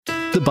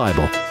The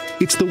Bible.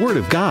 It's the Word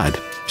of God,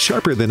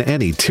 sharper than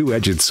any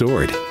two-edged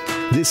sword.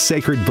 This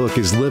sacred book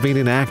is living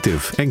and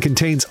active and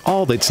contains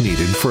all that's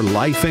needed for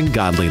life and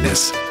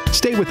godliness.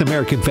 Stay with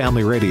American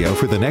Family Radio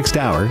for the next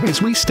hour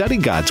as we study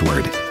God's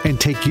Word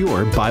and take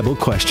your Bible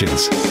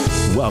questions.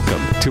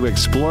 Welcome to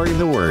Exploring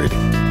the Word.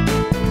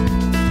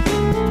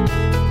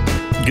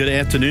 Good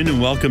afternoon and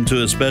welcome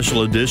to a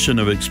special edition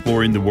of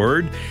Exploring the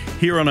Word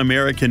here on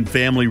American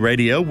Family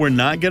Radio. We're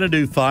not going to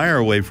do Fire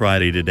Away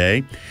Friday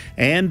today,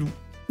 and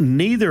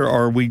neither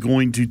are we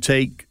going to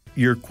take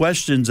your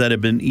questions that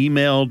have been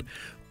emailed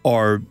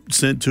or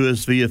sent to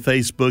us via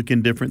Facebook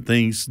and different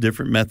things,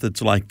 different methods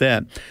like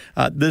that.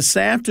 This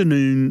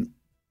afternoon,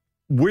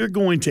 we're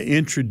going to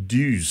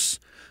introduce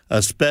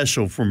a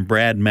special from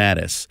Brad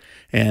Mattis.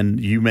 And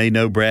you may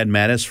know Brad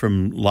Mattis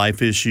from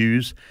Life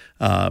Issues.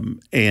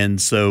 And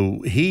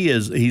so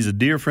he's a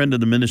dear friend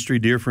of the ministry,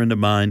 dear friend of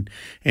mine,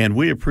 and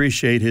we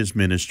appreciate his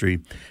ministry.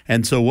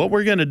 And so what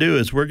we're going to do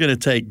is we're going to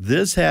take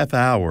this half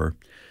hour,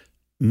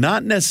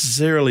 not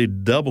necessarily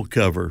double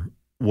cover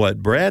what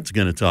Brad's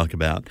going to talk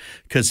about,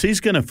 because he's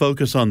going to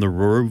focus on the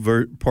Roe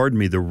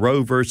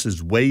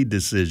versus Wade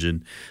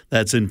decision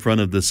that's in front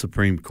of the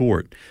Supreme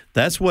Court.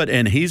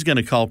 And he's going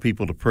to call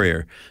people to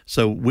prayer.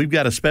 So we've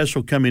got a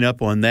special coming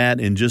up on that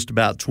in just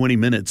about 20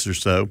 minutes or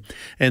so.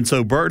 And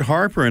so Bert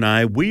Harper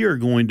and we are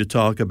going to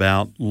talk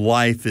about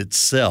life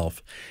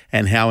itself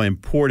and how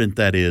important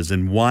that is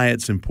and why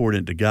it's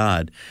important to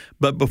God.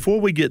 But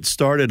before we get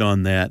started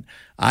on that,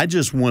 I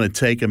just want to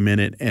take a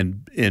minute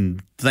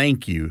and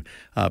thank you,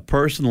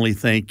 personally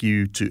thank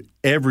you to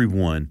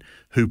everyone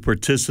who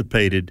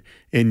participated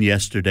in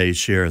yesterday's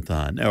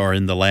Share-a-thon, or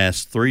in the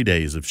last 3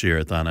 days of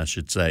Share-a-thon, I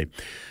should say.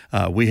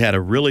 We had a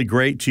really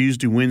great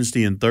Tuesday,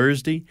 Wednesday, and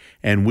Thursday,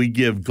 and we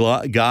give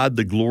God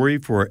the glory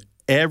for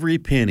every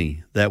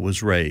penny that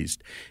was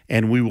raised.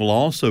 And we will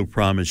also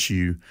promise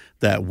you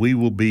that we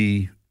will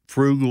be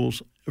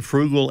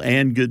frugal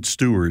and good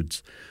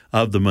stewards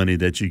of the money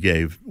that you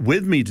gave.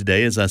 With me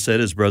today, as I said,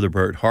 is Brother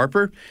Bert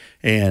Harper,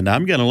 and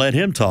I'm going to let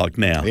him talk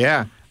now.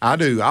 Yeah, I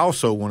do. I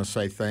also want to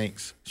say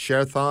thanks.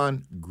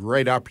 Share-a-thon,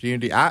 great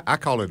opportunity. I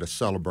call it a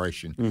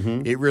celebration.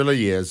 Mm-hmm. It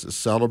really is a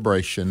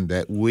celebration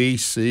that we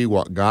see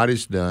what God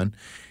has done,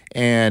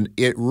 and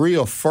it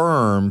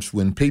reaffirms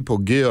when people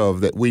give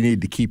that we need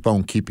to keep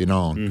on keeping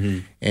on. Mm-hmm.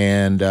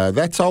 And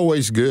that's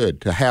always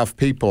good to have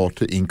people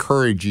to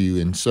encourage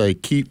you and say,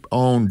 keep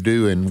on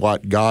doing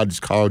what God's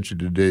called you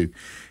to do.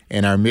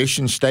 And our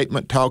mission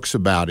statement talks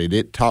about it.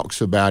 It talks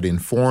about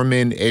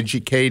informing,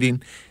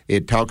 educating.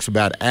 It talks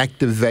about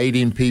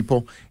activating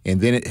people.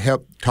 And then it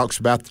talks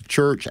about the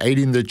church,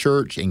 aiding the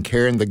church, and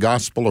carrying the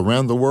gospel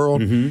around the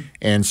world. Mm-hmm.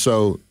 And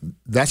so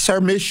that's our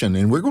mission.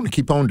 And we're going to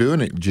keep on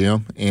doing it,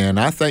 Jim. And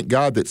I thank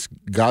God that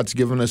God's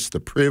given us the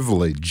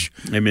privilege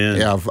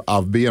Amen.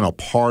 Of being a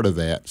part of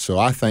that. So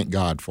I thank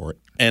God for it.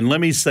 And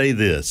let me say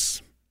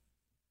this.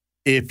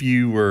 If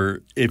you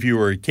were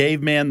a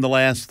caveman the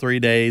last 3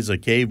 days, a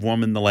cave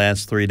woman the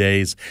last 3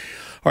 days,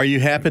 or you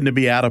happen to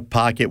be out of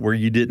pocket where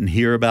you didn't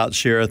hear about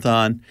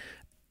Share-a-thon,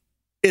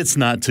 it's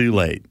not too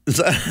late.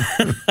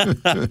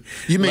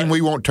 You mean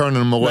we won't turn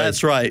them away?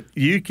 That's right.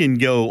 You can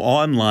go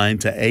online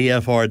to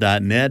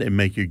afr.net and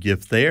make your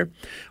gift there,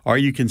 or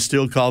you can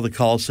still call the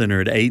call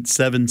center at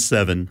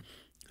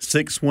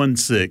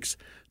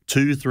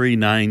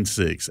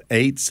 877-616-2396,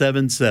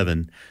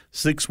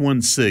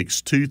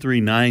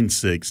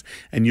 877-616-2396,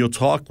 and you'll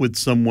talk with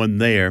someone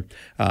there.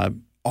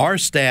 Our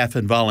staff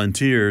and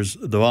volunteers,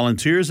 the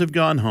volunteers have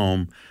gone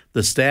home.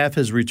 The staff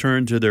has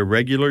returned to their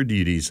regular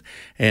duties,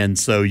 and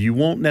so you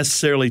won't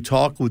necessarily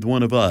talk with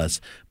one of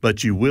us,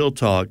 but you will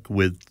talk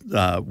with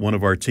one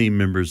of our team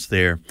members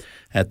there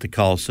at the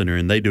call center,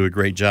 and they do a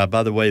great job.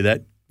 By the way,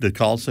 the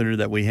call center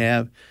that we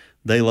have,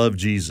 they love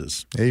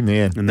Jesus.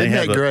 Amen. And Isn't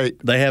that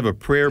great? They have a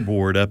prayer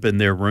board up in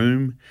their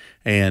room,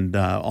 and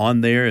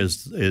on there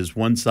is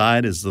one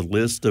side is the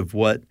list of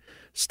what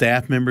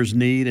staff members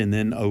need, and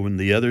then over on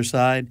the other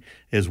side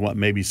is what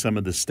maybe some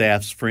of the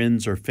staff's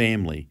friends or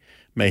family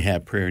may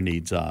have prayer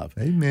needs of.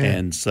 Amen.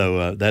 And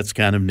so that's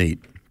kind of neat.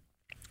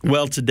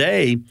 Well,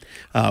 today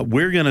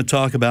we're going to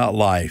talk about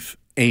life,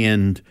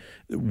 and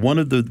one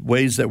of the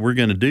ways that we're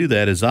going to do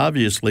that is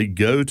obviously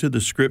go to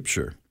the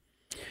Scripture.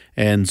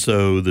 And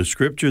so the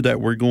scripture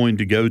that we're going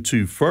to go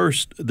to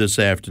first this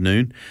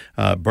afternoon,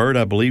 Bert,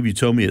 I believe you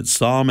told me it's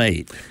Psalm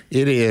 8.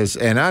 It is.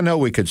 And I know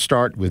we could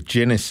start with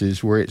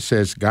Genesis where it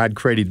says God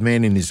created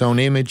man in his own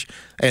image,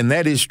 and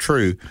that is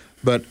true.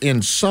 But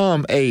in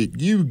Psalm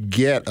 8, you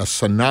get a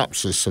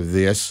synopsis of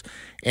this,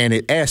 and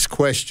it asks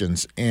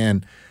questions.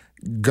 And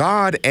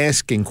God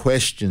asking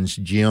questions,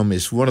 Jim,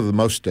 is one of the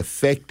most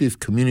effective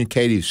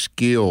communicative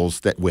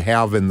skills that we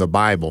have in the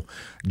Bible.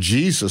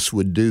 Jesus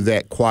would do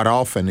that quite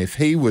often. If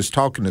he was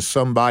talking to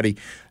somebody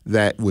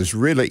that was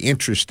really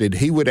interested,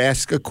 he would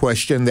ask a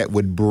question that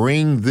would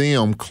bring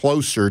them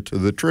closer to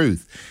the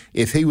truth.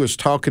 If he was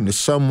talking to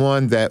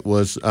someone that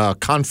was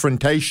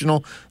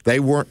confrontational, they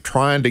weren't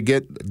trying to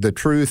get the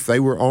truth. They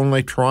were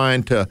only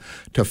trying to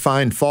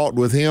find fault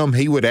with him.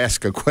 He would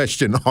ask a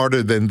question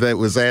harder than that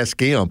was asked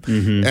him.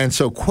 Mm-hmm. And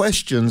so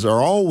questions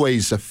are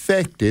always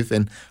effective.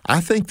 And I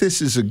think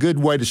this is a good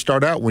way to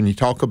start out when you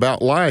talk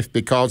about life,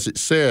 because it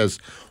says,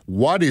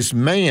 what is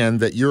man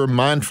that you're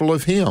mindful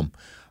of him?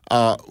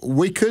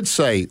 We could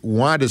say,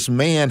 why does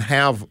man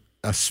have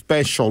a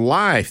special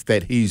life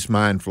that he's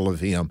mindful of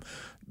him?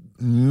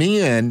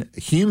 Men,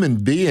 human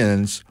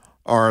beings,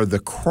 are the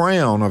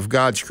crown of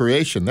God's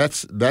creation.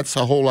 That's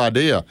the whole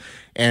idea.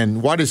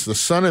 And what is the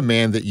Son of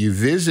Man that you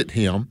visit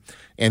him?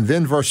 And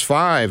then verse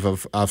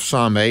 5 of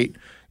Psalm 8,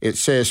 it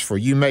says, for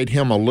you made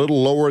him a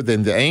little lower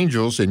than the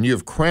angels, and you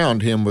have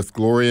crowned him with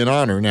glory and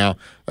honor. Now,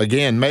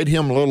 again, made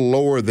him a little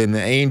lower than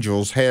the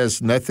angels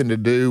has nothing to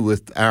do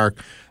with our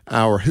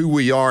who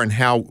we are and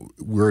how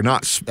we're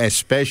not as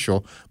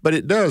special, but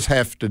it does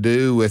have to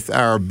do with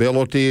our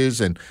abilities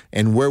and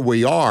where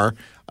we are.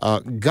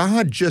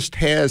 God just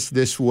has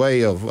this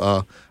way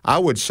of, I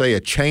would say, a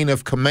chain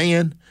of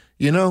command.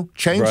 You know,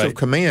 chains of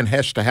command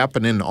has to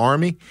happen in the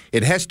Army.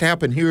 It has to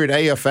happen here at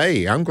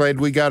AFA. I'm glad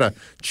we got a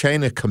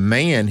chain of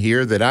command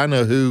here that I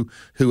know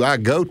who I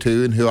go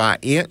to and who I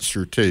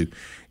answer to.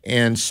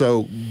 And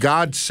so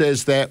God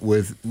says that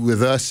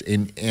with us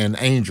and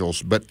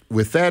angels. But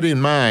with that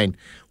in mind,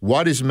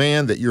 what is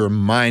man that you're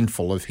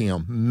mindful of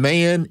him?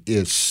 Man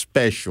is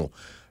special.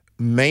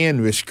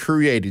 Man was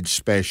created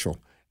special.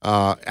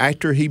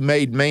 After he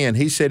made man,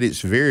 he said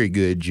it's very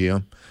good,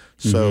 Jim.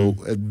 So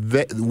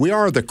we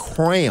are the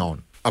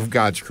crown of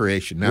God's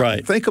creation. Now,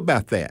 think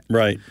about that.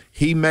 Right.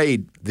 He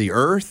made the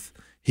earth.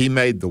 He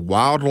made the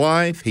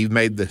wildlife. He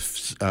made the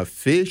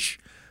fish.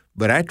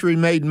 But after he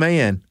made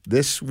man,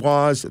 this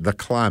was the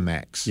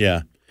climax.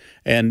 Yeah.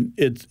 And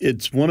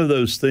it's one of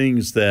those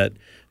things that,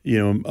 you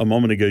know, a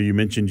moment ago you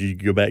mentioned you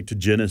go back to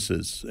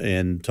Genesis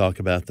and talk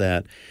about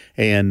that.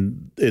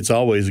 And it's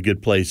always a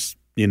good place,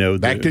 you know.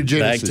 Back to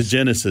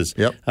Genesis.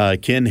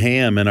 Yep. Ken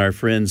Ham and our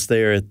friends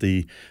there at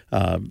the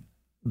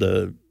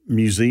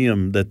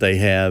museum that they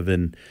have,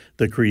 and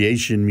the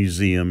Creation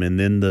Museum, and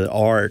then the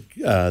Ark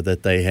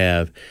that they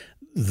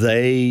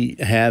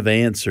have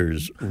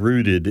answers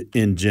rooted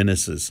in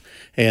Genesis.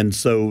 And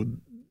so,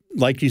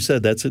 like you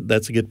said, that's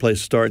a good place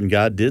to start, and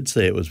God did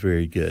say it was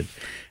very good.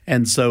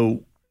 And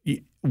so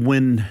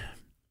when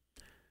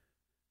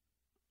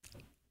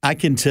I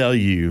can tell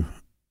you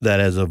that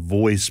as a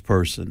voice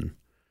person,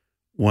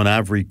 when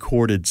I've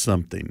recorded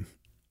something,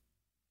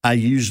 I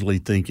usually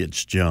think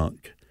it's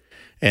junk.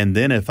 And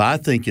then if I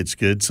think it's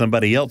good,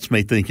 somebody else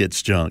may think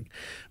it's junk.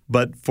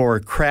 But for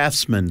a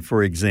craftsman,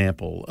 for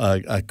example,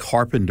 a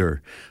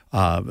carpenter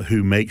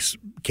who makes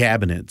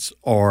cabinets,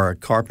 or a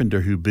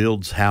carpenter who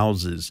builds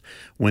houses,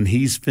 when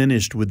he's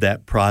finished with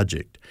that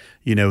project,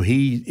 you know,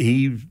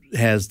 he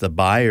has the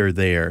buyer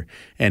there,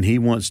 and he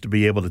wants to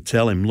be able to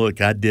tell him, look,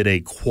 I did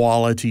a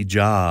quality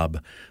job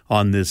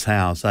on this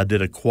house. I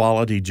did a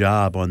quality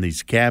job on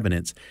these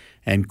cabinets,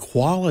 and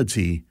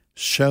quality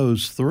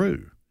shows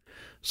through.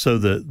 So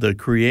the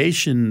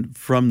creation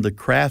from the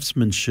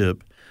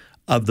craftsmanship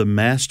of the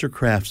master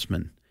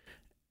craftsman,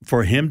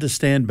 for him to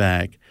stand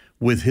back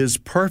with his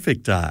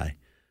perfect eye,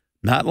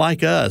 not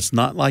like us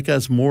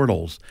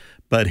mortals,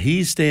 but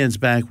he stands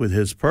back with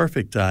his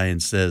perfect eye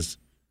and says,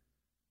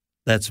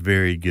 that's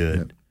very good.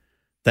 Yep.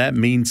 That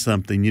means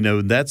something. You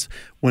know, that's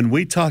when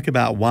we talk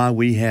about why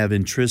we have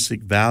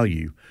intrinsic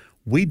value,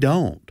 we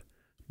don't.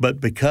 But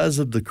because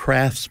of the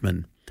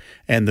craftsman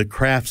and the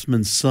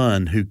craftsman's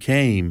son who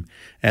came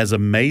as a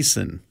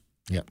mason,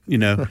 you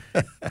know,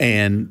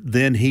 and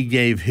then he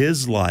gave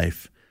his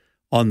life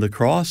on the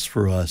cross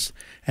for us.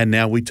 And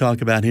now we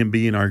talk about him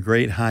being our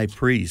great high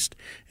priest,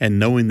 and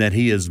knowing that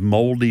he is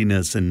molding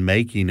us and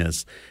making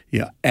us. You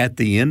know, at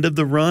the end of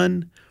the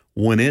run,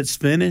 when it's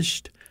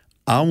finished,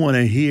 I want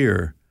to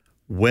hear,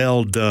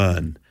 well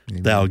done,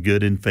 Amen, thou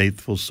good and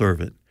faithful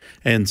servant.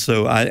 And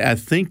so I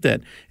think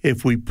that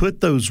if we put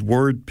those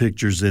word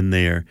pictures in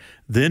there,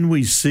 then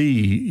we see,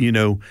 you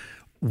know,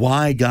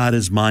 why God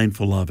is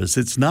mindful of us.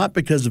 It's not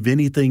because of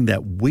anything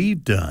that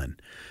we've done,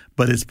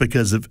 but it's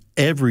because of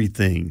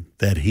everything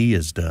that he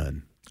has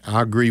done.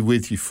 I agree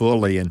with you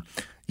fully. And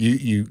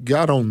you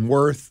got on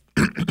worth.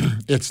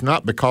 It's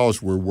not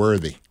because we're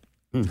worthy.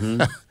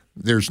 Mm-hmm.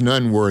 There's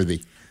none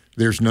worthy.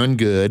 There's none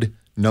good.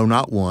 No,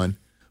 not one.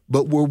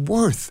 But we're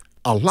worth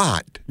a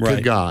lot to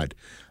God.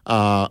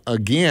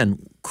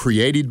 Again,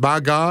 created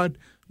by God,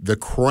 the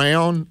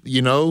crown,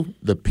 you know,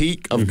 the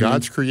peak of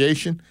God's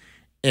creation.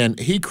 And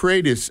he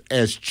created us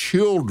as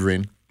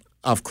children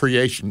of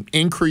creation.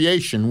 In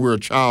creation, we're a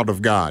child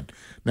of God.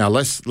 Now,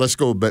 let's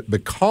go, but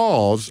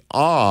because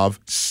of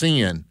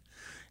sin,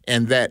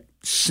 and that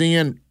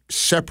sin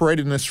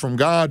separated us from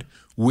God,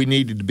 we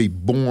needed to be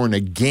born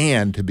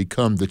again to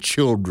become the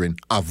children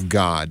of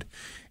God.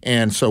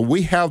 And so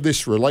we have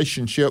this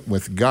relationship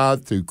with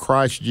God through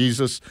Christ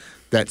Jesus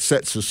that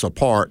sets us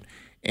apart.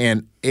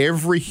 And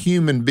every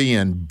human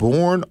being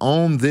born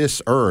on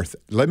this earth,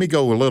 let me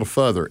go a little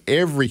further.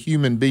 Every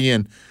human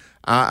being,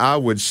 I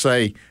would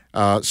say,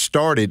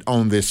 started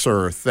on this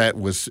earth that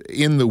was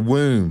in the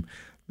womb,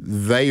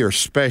 they are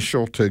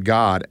special to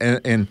God.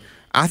 And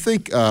I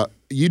think I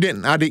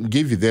didn't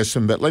give you this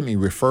one, but let me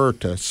refer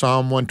to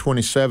Psalm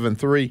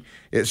 127:3.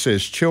 It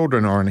says,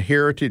 children are an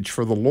heritage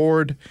for the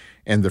Lord,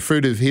 and the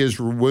fruit of his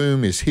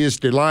womb is his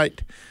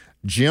delight.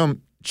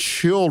 Jim,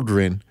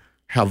 children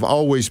have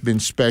always been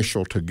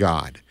special to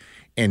God,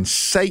 and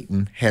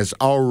Satan has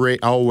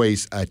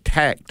always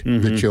attacked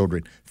the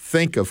children.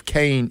 Think of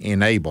Cain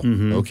and Abel,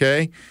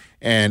 okay?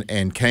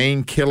 And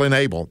Cain killing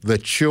Abel, the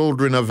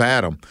children of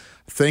Adam.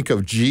 Think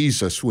of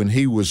Jesus when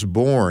he was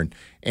born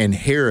and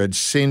Herod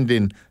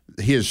sending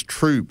his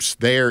troops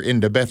there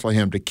into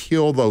Bethlehem to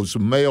kill those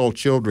male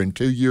children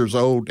 2 years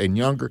old and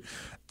younger.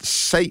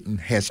 Satan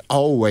has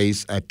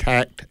always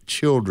attacked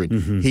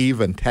children. He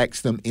even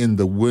attacks them in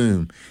the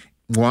womb.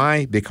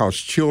 Why? Because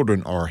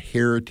children are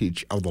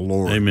heritage of the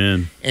Lord.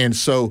 Amen. And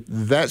so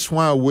that's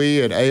why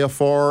we at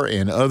AFR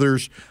and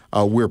others,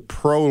 we're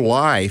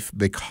pro-life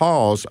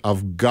because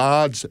of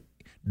God's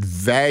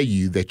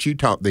value that you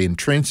taught, the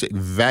intrinsic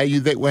value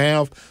that we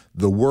have,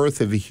 the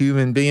worth of a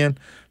human being.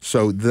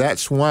 So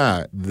that's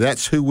why,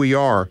 that's who we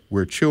are.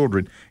 We're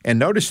children. And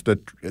notice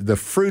the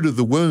fruit of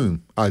the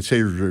womb is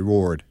his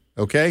reward,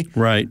 okay?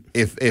 Right.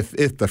 If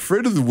the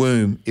fruit of the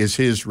womb is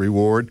his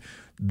reward,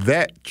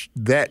 that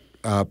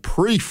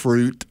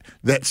pre-fruit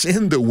that's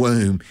in the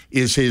womb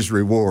is his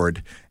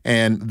reward.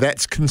 And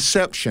that's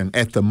conception.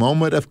 At the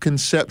moment of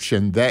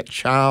conception, that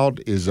child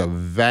is of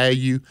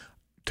value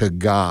to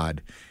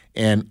God.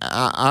 And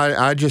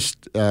I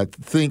just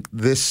think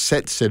this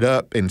sets it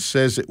up and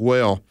says it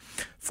well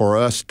for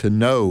us to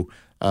know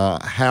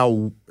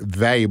how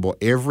valuable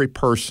every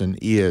person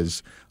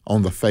is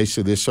on the face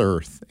of this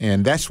earth.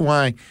 And that's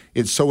why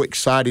it's so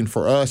exciting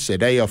for us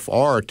at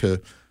AFR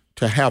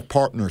to have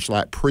partners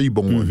like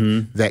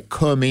Preborn that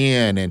come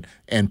in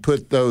and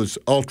put those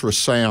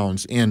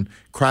ultrasounds in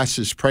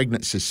crisis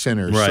pregnancy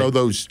centers. Right. So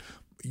those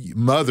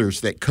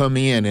mothers that come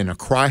in a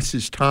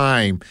crisis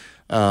time,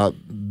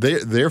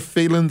 they're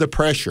feeling the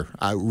pressure.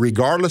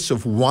 Regardless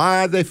of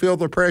why they feel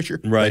the pressure,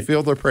 Right. they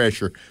feel the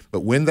pressure.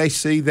 But when they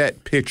see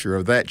that picture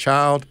of that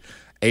child,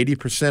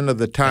 80% of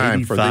the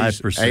time,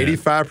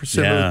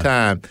 85% Yeah. of the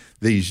time,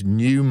 these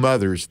new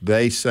mothers,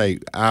 they say,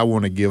 I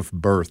want to give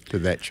birth to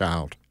that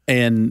child.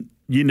 And,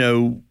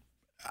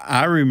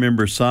 I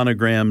remember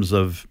sonograms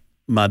of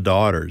my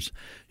daughters.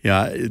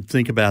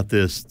 Think about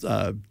this.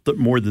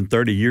 More than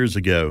 30 years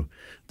ago,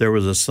 there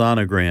was a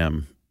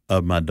sonogram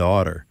of my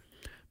daughter,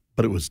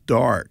 but it was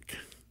dark,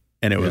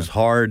 and it was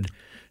hard.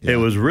 Yeah. It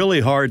was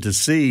really hard to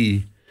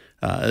see.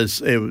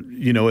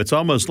 It's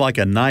almost like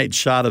a night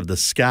shot of the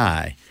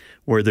sky,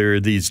 where there are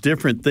these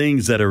different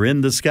things that are in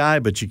the sky,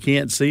 but you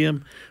can't see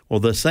them. Well,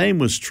 the same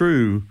was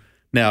true.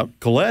 Now,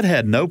 Colette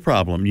had no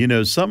problem.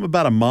 Something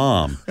about a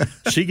mom.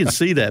 She can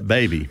see that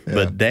baby. Yeah.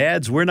 But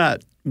dads, we're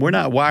not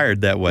wired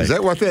that way. Is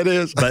that what that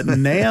is? But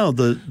now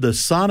the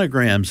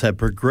sonograms have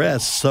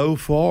progressed so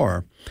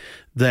far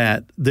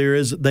that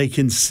they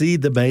can see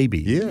the baby.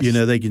 Yes.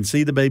 They can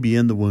see the baby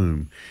in the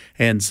womb.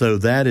 And so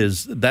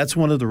that's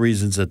one of the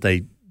reasons that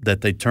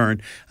they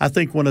turn. I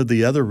think one of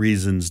the other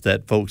reasons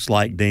that folks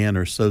like Dan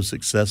are so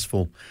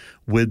successful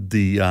with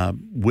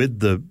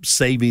the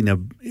saving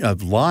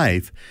of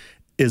life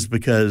is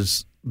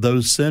because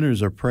those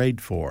centers are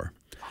prayed for.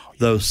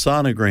 Those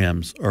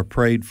sonograms are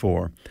prayed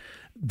for.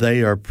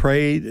 They are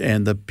prayed,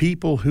 and the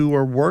people who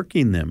are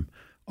working them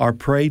are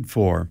prayed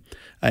for.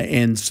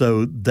 And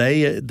so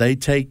they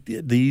take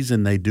these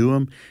and they do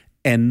them.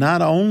 And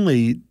not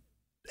only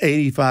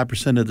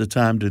 85% of the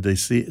time do they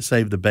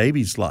save the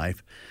baby's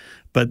life,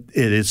 but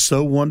it is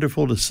so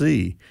wonderful to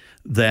see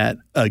that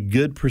a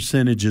good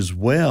percentage as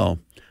well,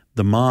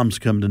 the moms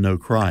come to know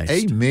Christ.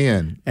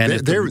 Amen. And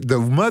the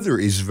mother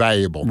is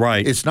valuable.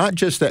 Right. It's not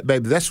just that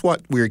baby. That's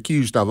what we're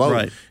accused of. Oh,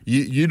 right.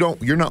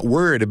 You're not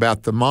worried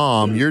about the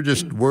mom. You're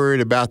just worried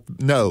about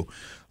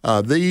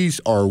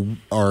these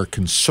are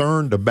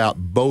concerned about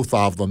both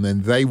of them,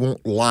 and they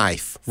want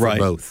life for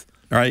both.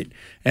 Right.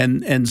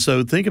 And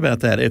so think about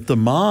that. If the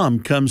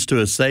mom comes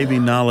to a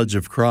saving knowledge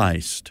of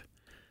Christ,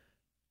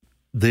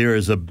 there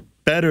is a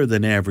better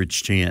than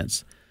average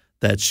chance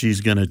that she's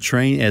going to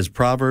train, as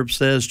Proverbs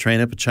says, train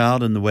up a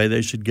child in the way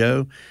they should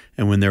go,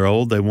 and when they're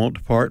old, they won't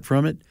depart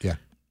from it. Yeah.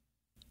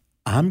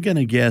 I'm going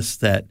to guess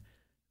that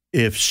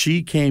if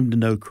she came to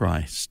know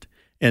Christ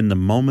in the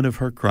moment of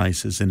her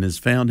crisis and has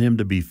found him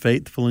to be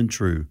faithful and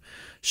true,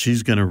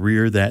 she's going to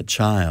rear that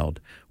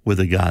child with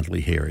a godly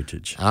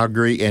heritage. I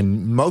agree,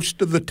 and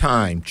most of the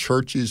time,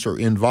 churches are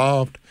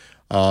involved.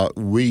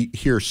 We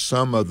hear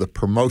some of the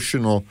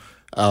promotional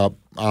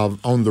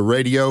on the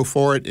radio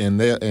for it,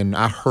 and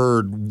I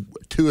heard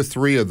 2 or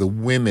 3 of the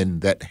women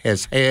that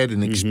has had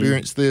and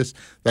experienced this.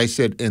 They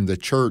said, "And the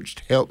church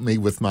helped me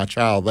with my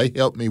child. They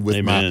helped me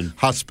with my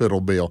hospital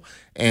bill,"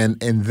 and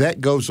that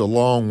goes a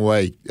long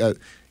way.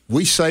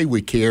 We say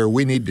we care.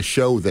 We need to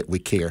show that we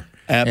care.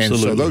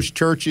 Absolutely. And so those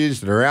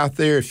churches that are out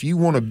there, if you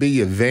want to be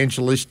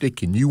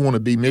evangelistic and you want to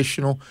be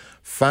missional,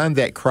 find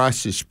that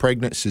crisis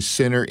pregnancy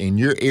center in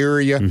your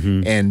area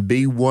and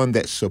be one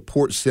that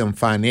supports them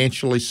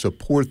financially,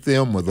 support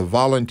them with the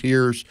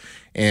volunteers.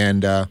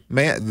 And,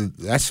 man,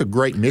 that's a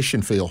great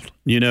mission field.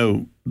 You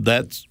know,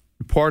 that's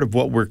part of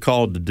what we're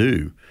called to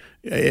do.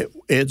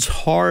 It's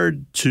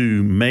hard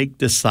to make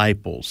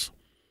disciples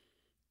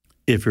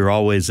if you're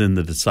always in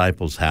the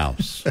disciples'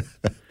 house.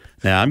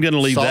 Now, I'm going to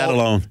leave that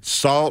alone.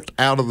 Salt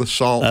out of the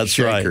salt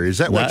shaker. Right. Is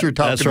that what you're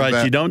talking about? That's right.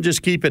 About? You don't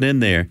just keep it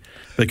in there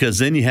because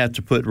then you have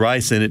to put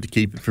rice in it to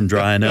keep it from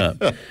drying up.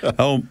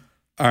 All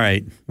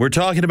right. We're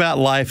talking about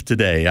life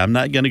today. I'm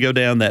not going to go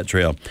down that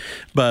trail.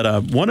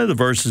 But one of the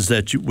verses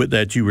that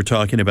you were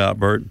talking about,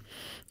 Bert,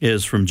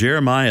 is from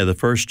Jeremiah, the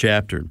 1st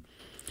chapter.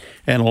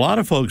 And a lot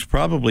of folks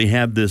probably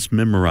have this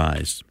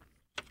memorized.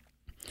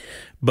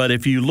 But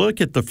if you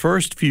look at the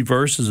first few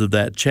verses of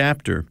that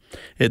chapter,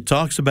 it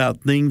talks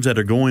about things that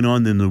are going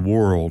on in the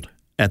world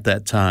at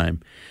that time.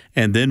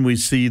 And then we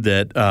see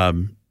that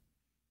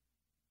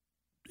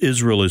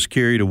Israel is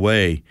carried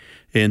away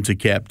into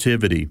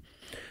captivity.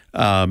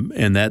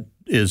 And that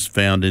is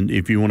found in,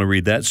 if you want to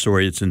read that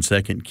story, it's in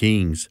 2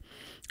 Kings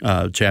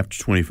chapter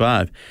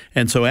 25.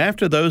 And so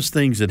after those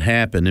things had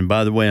happened, and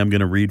by the way, I'm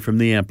going to read from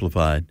the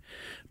Amplified,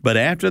 but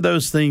after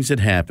those things had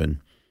happened,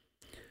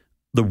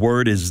 the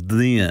word is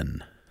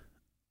then.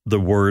 The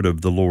word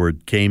of the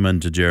Lord came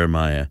unto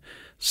Jeremiah,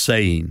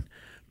 saying,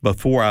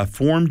 Before I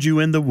formed you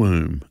in the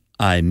womb,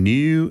 I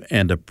knew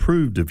and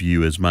approved of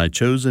you as my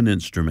chosen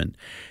instrument.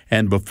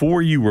 And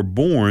before you were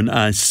born,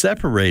 I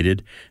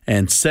separated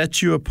and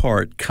set you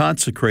apart,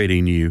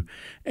 consecrating you,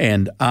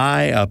 and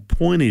I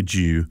appointed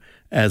you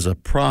as a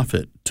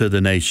prophet to the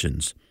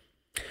nations.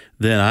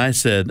 Then I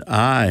said,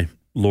 I,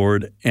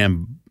 Lord,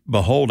 am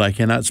behold, I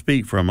cannot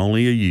speak, for I am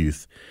only a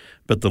youth.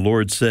 But the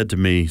Lord said to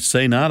me,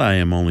 Say not, I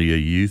am only a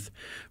youth,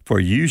 for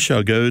you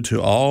shall go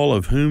to all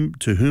of whom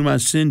I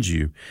send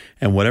you,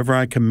 and whatever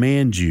I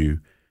command you,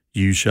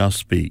 you shall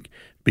speak.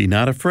 Be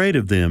not afraid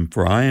of them,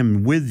 for I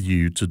am with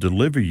you to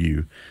deliver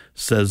you,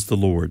 says the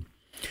Lord.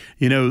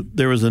 You know,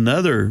 there was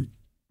another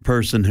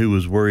person who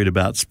was worried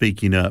about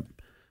speaking up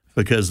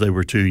because they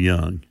were too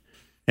young.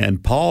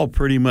 And Paul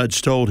pretty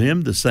much told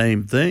him the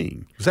same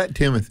thing. Was that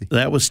Timothy?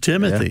 That was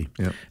Timothy.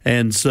 Yeah.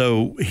 And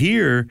so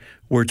here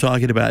we're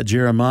talking about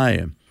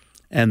Jeremiah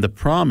and the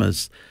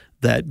promise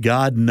that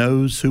God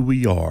knows who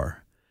we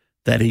are,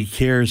 that he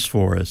cares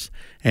for us,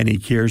 and he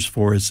cares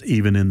for us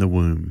even in the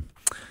womb.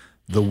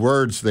 The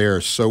words there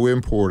are so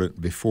important.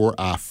 Before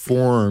I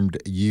formed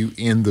you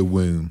in the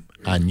womb,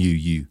 I knew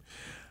you.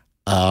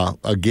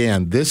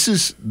 Again, this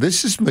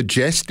is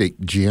majestic,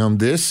 Jim.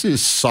 This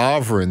is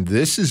sovereign.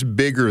 This is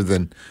bigger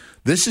than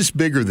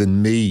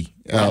me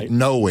Right.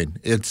 knowing.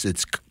 It's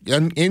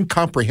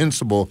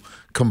incomprehensible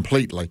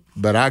completely,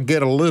 but I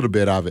get a little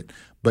bit of it.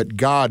 But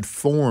God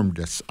formed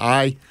us.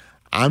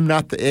 I'm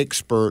not the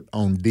expert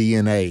on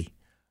DNA,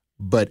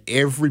 but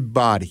every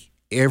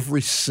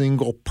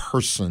single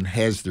person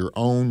has their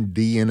own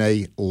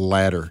DNA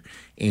ladder,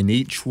 and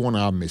each one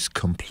of them is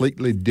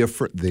completely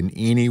different than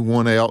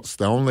anyone else.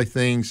 The only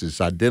things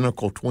is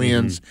identical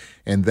twins,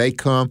 and they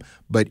come,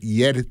 but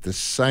yet at the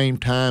same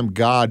time,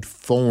 God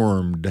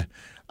formed.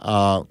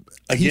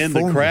 Again,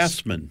 the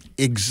craftsman. Us.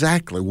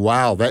 Exactly.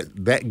 Wow,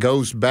 that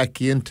goes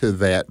back into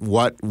that,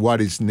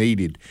 what is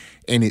needed.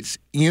 And it's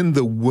in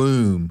the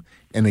womb.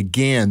 And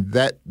again,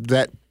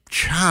 that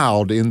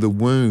child in the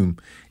womb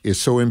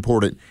is so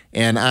important.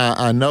 And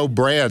I know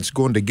Brad's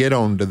going to get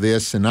onto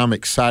this, and I'm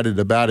excited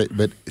about it,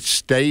 but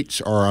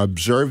states are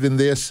observing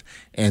this,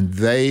 and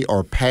they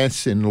are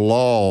passing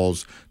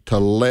laws to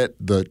let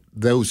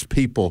those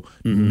people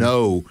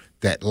know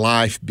that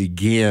life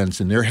begins,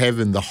 and they're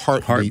having the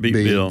heartbeat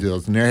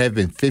bills, and they're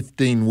having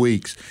 15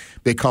 weeks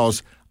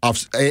because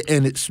of,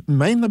 and it's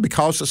mainly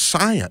because of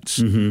science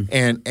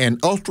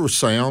and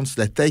ultrasounds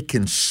that they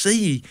can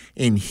see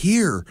and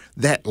hear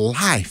that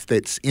life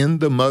that's in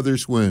the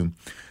mother's womb.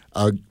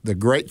 The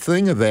great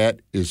thing of that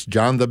is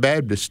John the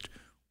Baptist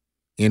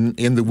in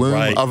the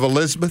womb of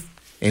Elizabeth,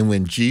 and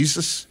when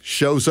Jesus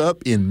shows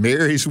up in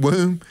Mary's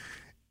womb,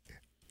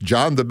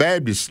 John the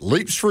Baptist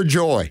leaps for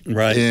joy.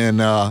 Right.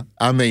 And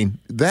I mean,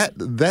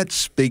 that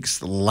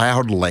speaks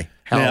loudly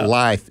how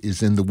life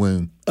is in the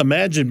womb.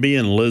 Imagine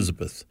being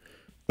Elizabeth,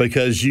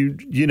 because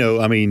you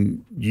know, I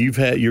mean,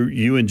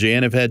 you and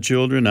Jan have had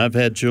children. I've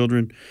had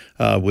children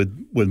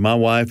with my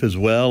wife as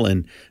well.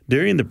 And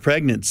during the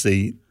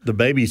pregnancy, the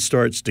baby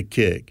starts to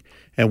kick.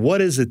 And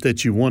what is it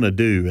that you want to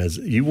do? As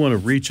you want to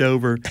reach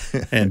over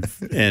and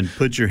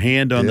put your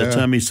hand on the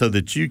tummy so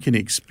that you can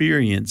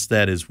experience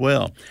that as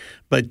well.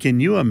 But can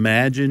you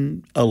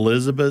imagine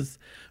Elizabeth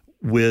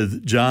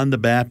with John the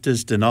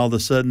Baptist, and all of a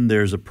sudden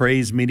there's a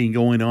praise meeting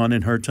going on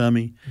in her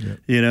tummy? Yep.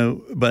 You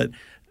know, but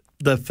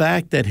the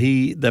fact that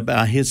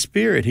by his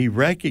Spirit he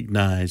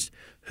recognized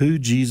who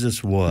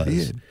Jesus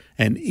was,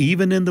 and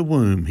even in the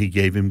womb he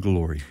gave him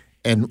glory.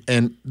 And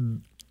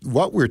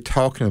what we're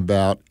talking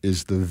about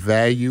is the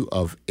value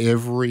of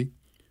every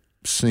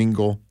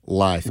single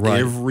life. Right.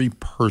 Every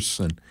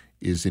person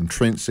is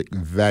intrinsic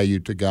value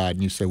to God.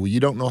 And you say, well, you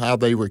don't know how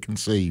they were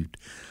conceived.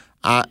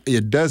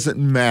 It doesn't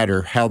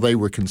matter how they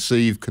were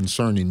conceived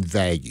concerning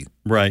value.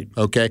 Right.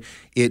 Okay?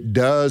 It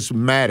does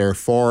matter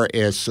far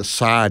as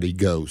society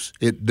goes.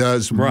 It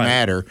does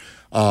matter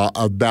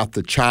about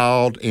the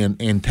child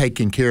and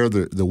taking care of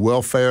the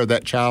welfare of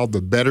that child,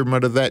 the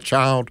betterment of that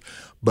child.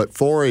 But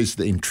far as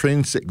the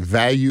intrinsic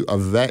value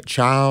of that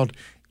child,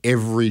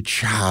 every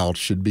child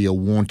should be a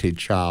wanted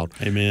child.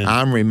 Amen.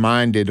 I'm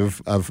reminded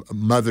of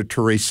Mother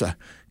Teresa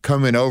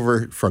coming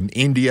over from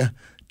India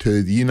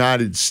to the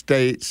United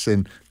States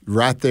and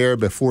right there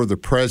before the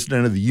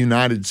President of the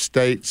United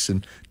States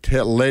and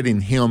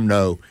letting him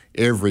know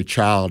every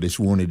child is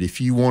wanted.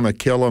 If you want to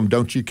kill them,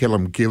 don't you kill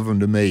them, give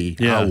them to me.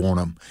 Yeah. I want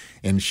them.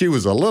 And she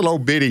was a little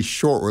bitty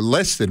short,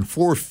 less than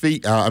 5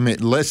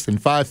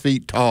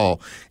 feet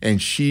tall,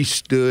 and she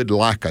stood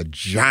like a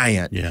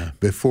giant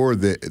before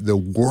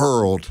the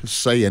world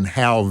saying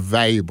how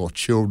valuable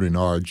children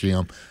are,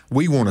 Jim.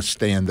 We want to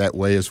stand that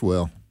way as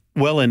well.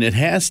 Well, and it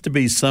has to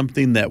be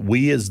something that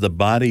we as the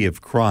body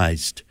of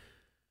Christ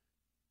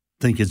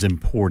think is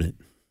important.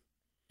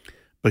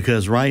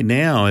 Because right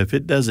now, if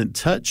it doesn't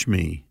touch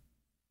me,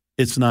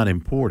 it's not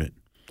important.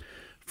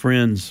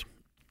 Friends,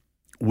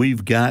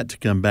 we've got to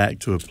come back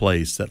to a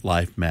place that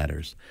life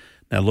matters.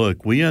 Now,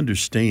 look, we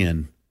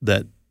understand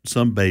that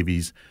some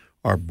babies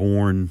are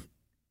born,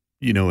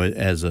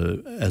 as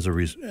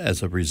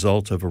a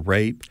result of a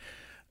rape.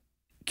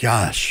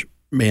 Gosh,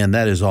 man,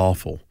 that is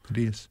awful. It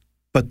is.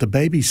 But the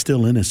baby's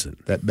still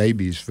innocent. That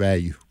baby's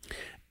value.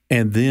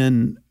 And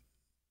then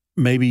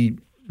maybe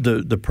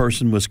the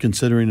person was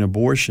considering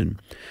abortion,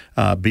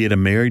 be it a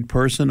married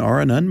person or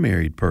an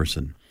unmarried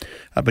person,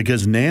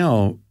 because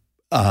now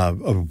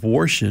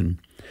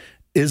abortion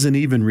isn't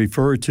even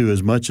referred to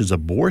as much as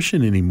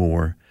abortion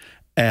anymore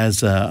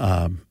as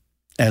a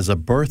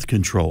birth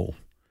control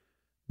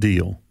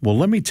deal. Well,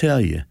 let me tell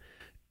you,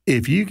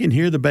 if you can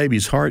hear the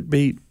baby's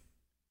heartbeat,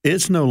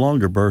 it's no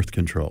longer birth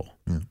control.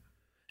 Yeah.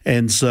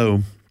 And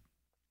so,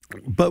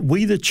 but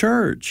we, the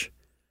church,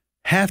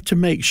 have to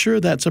make sure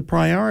that's a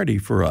priority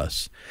for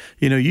us.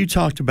 You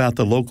talked about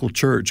the local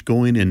church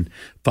going and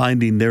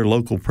finding their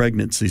local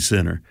pregnancy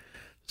center.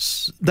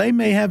 They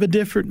may have a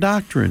different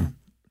doctrine.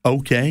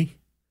 Okay.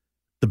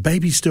 The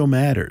baby still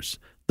matters.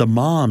 The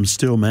mom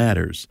still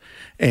matters.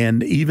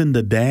 And even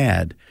the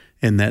dad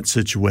in that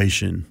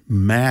situation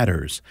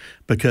matters,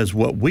 because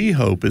what we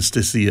hope is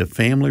to see a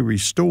family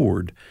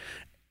restored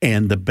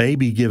and the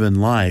baby given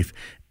life.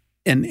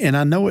 And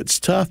I know it's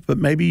tough, but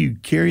maybe you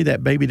carry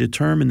that baby to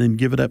term and then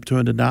give it up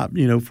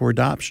to for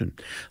adoption.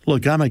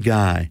 Look, I'm a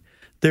guy.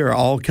 There are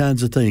all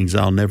kinds of things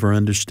I'll never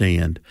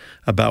understand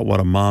about what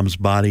a mom's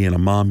body and a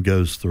mom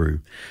goes through.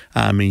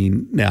 I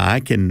mean, now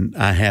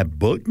I have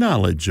book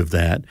knowledge of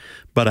that,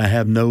 but I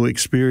have no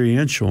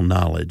experiential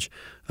knowledge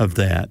of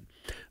that.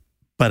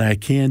 But I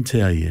can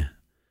tell you,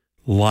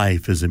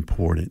 life is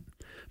important.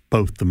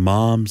 Both the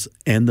moms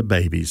and the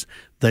babies,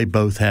 they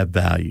both have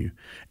value.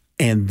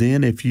 And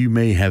then if you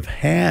may have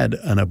had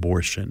an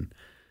abortion,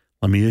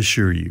 let me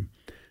assure you,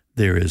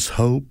 there is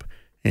hope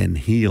and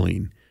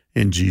healing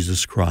in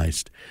Jesus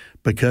Christ.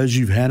 Because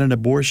you've had an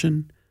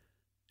abortion,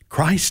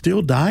 Christ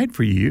still died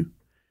for you.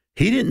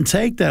 He didn't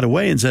take that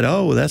away and said,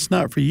 oh, that's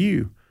not for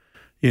you.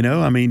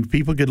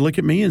 People could look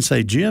at me and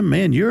say, Jim,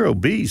 man, you're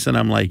obese. And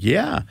I'm like,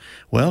 yeah,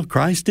 well,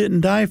 Christ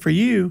didn't die for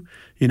you,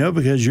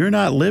 because you're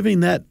not living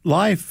that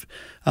life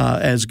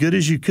as good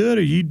as you could,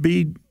 or you'd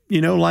be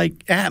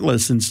like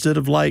Atlas instead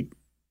of like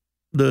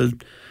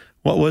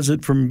what was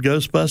it from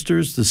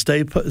Ghostbusters, the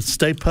Stay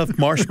Puft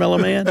Marshmallow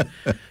Man?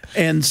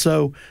 And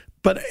so,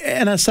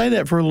 and I say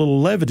that for a little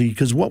levity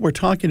because what we're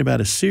talking about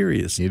is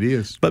serious. It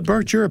is. But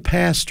Bert, you're a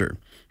pastor,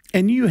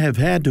 and you have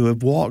had to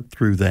have walked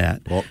through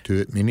that. Walked to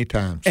it many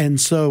times. And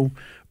so,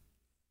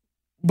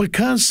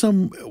 because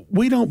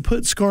we don't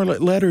put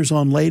scarlet letters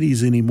on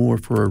ladies anymore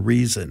for a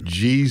reason.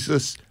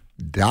 Jesus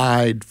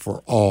died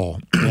for all,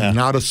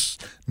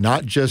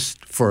 not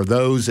just for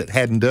those that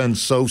hadn't done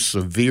so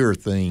severe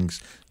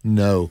things.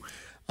 No,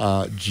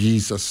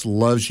 Jesus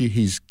loves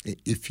you.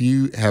 If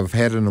you have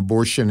had an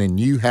abortion and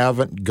you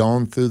haven't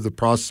gone through the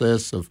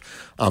process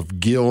of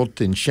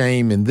guilt and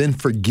shame and then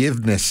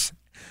forgiveness,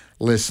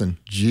 listen,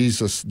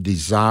 Jesus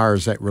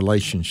desires that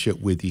relationship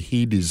with you.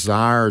 He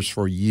desires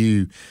for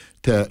you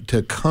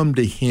to come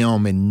to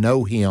Him and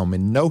know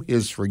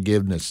His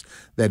forgiveness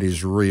that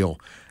is real.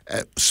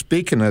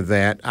 Speaking of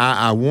that,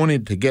 I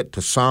wanted to get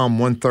to Psalm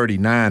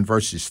 139,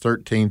 verses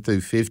 13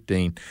 through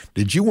 15.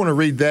 Did you want to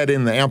read that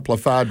in the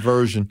Amplified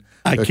Version?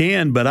 I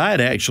can, but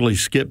I'd actually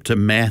skip to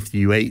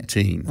Matthew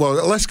 18.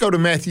 Well, let's go to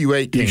Matthew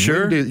 18. You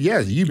sure?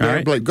 You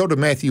better right. Go to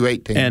Matthew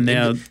 18. And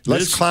now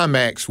let's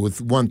climax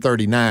with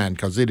 139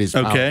 because it is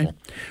powerful. Okay.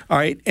 All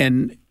right.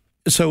 And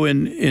so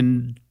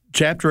in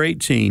chapter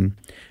 18,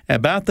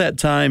 about that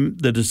time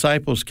the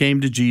disciples came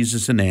to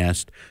Jesus and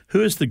asked,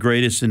 "Who is the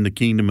greatest in the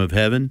kingdom of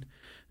heaven?"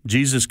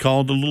 Jesus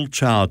called a little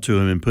child to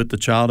him and put the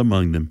child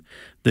among them.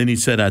 Then he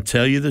said, I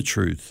tell you the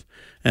truth,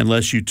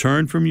 unless you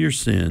turn from your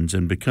sins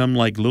and become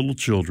like little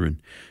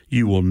children,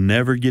 you will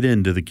never get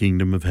into the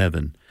kingdom of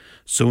heaven.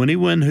 So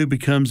anyone who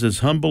becomes as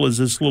humble as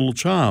this little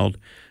child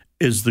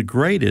is the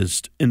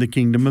greatest in the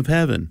kingdom of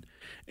heaven.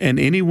 And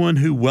anyone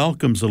who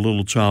welcomes a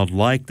little child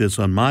like this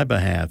on my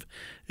behalf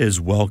is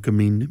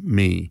welcoming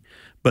me.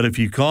 But if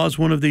you cause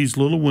one of these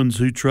little ones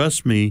who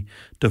trust me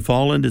to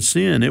fall into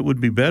sin, it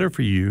would be better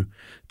for you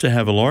to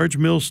have a large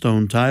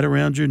millstone tied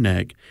around your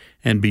neck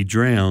and be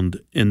drowned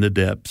in the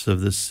depths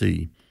of the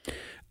sea.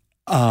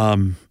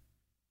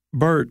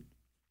 Bert,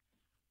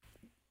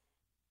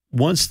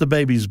 once the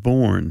baby's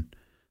born,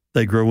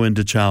 they grow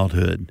into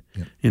childhood.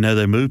 Yep.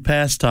 They move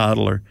past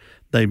toddler,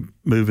 they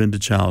move into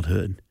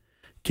childhood.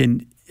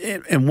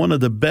 And one of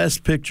the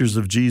best pictures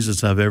of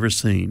Jesus I've ever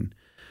seen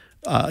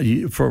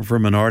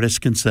from an artist's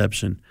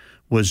conception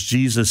was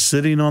Jesus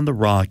sitting on the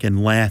rock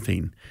and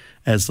laughing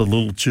as the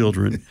little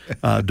children.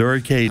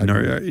 Dura Caden,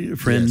 our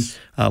friend, yes.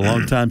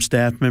 Longtime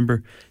staff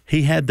member,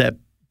 he had that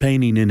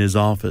painting in his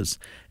office.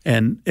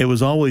 And it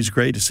was always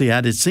great to see. I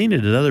had seen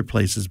it at other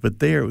places, but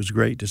there it was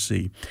great to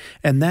see.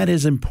 And that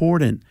is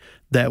important,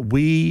 that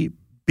we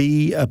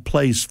be a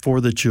place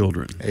for the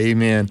children.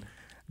 Amen.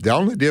 The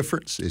only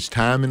difference is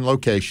time and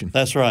location.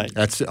 That's right.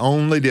 That's the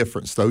only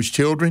difference. Those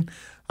children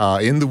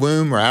in the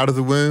womb or out of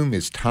the womb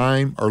is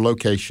time or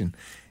location.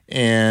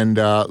 And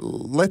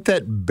let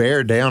that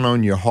bear down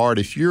on your heart.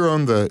 If you're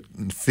on the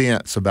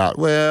fence about,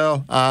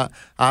 well,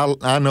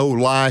 I know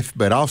life,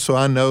 but also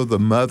I know the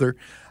mother,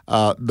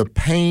 the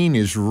pain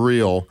is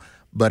real.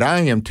 But I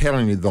am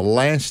telling you, the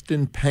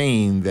lasting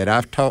pain that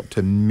I've talked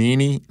to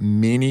many,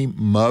 many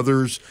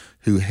mothers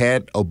who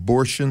had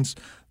abortions,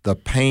 the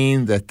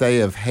pain that they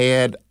have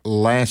had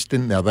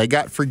lasting. Now, they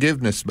got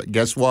forgiveness, but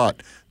guess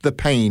what? The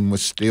pain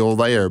was still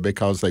there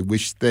because they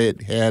wished they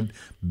had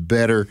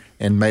better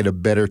and made a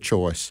better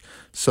choice.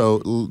 So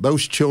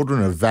those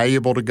children are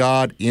valuable to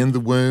God in the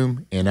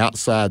womb and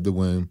outside the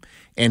womb.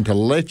 And to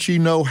let you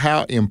know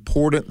how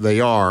important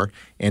they are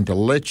and to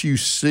let you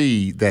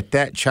see that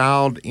that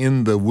child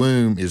in the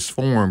womb is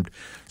formed,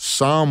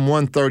 Psalm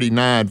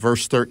 139,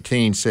 verse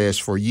 13 says,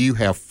 For you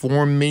have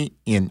formed me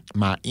in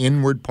my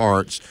inward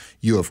parts.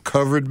 You have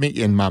covered me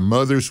in my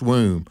mother's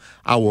womb.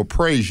 I will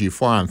praise you,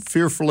 for I am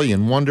fearfully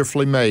and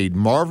wonderfully made.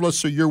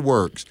 Marvelous are your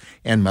works,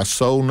 and my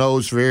soul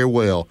knows very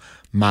well.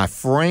 My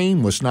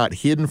frame was not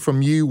hidden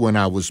from you when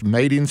I was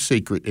made in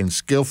secret and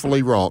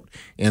skillfully wrought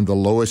in the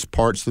lowest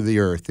parts of the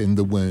earth, in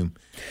the womb.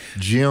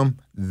 Jim,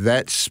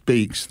 that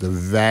speaks the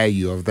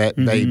value of that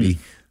baby.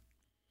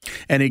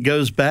 And it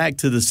goes back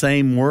to the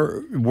same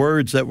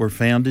words that were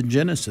found in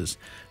Genesis.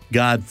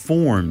 God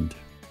formed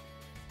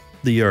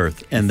the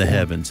earth and the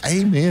heavens.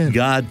 Amen.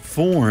 God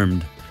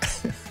formed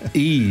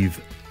Eve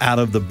out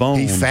of the bone.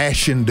 He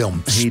fashioned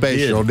them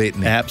special,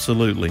 didn't he?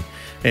 Absolutely.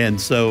 And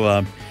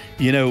so,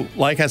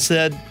 like I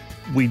said,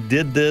 we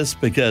did this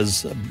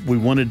because we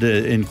wanted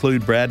to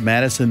include Brad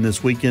Madison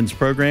this weekend's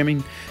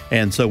programming.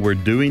 And so we're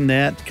doing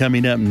that.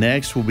 Coming up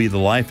next will be the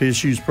Life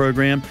Issues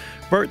program.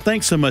 Bert,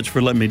 thanks so much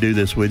for letting me do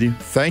this with you.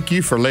 Thank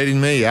you for letting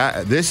me.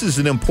 This is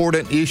an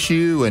important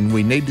issue, and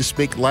we need to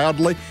speak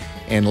loudly.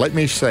 And let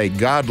me say,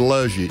 God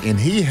loves you, and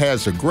He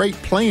has a great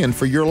plan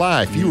for your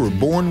life. You were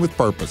born with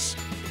purpose.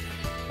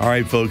 All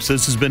right, folks,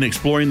 this has been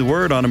Exploring the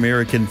Word on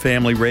American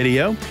Family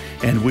Radio,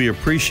 and we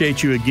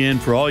appreciate you again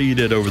for all you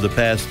did over the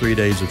past 3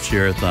 days of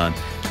Share-a-thon.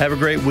 Have a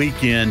great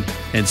weekend,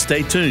 and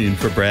stay tuned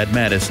for Brad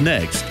Mattis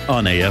next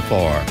on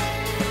AFR.